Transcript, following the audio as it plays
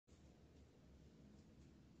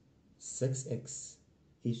6x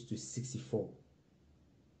is to 64,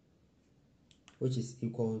 which is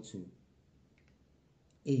equal to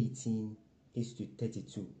 18 is to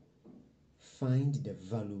 32. Find the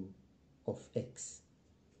value of x.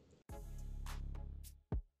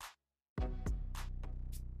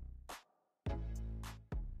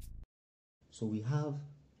 So we have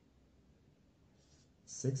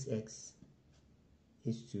 6x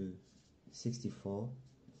is to 64,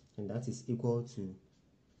 and that is equal to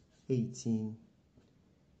 18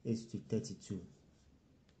 is to 32.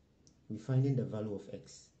 We're finding the value of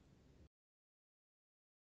x.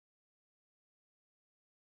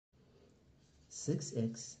 Six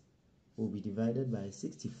x will be divided by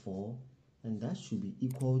 64, and that should be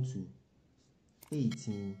equal to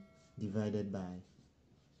 18 divided by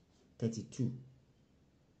 32.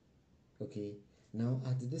 Okay, now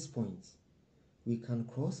at this point we can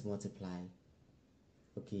cross multiply,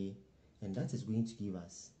 okay, and that is going to give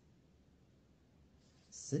us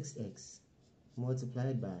 6x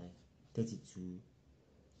multiplied by 32,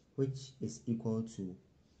 which is equal to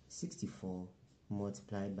 64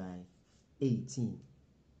 multiplied by 18.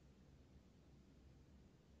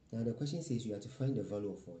 Now the question says you have to find the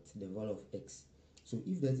value of what? The value of x. So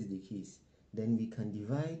if that is the case, then we can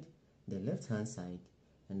divide the left hand side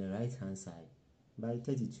and the right hand side by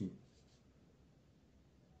 32.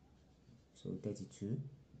 So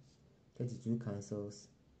 32 cancels.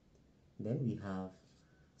 Then we have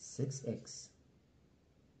 6x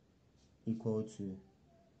equal to,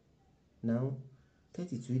 now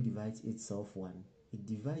 32 divides itself 1. It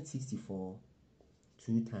divides 64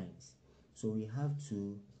 2 times. So we have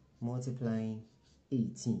to multiplying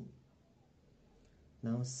 18.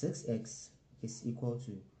 Now 6x is equal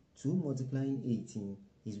to 2 multiplying 18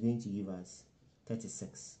 is going to give us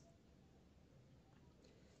 36.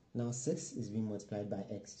 Now 6 is being multiplied by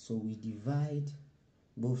x, so we divide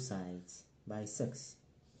both sides by 6.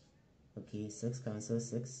 Okay, 6 cancels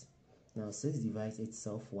 6. Now 6 divides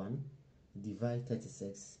itself 1. Divide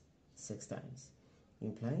 36 6 times,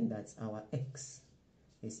 implying that our x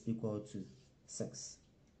is equal to 6.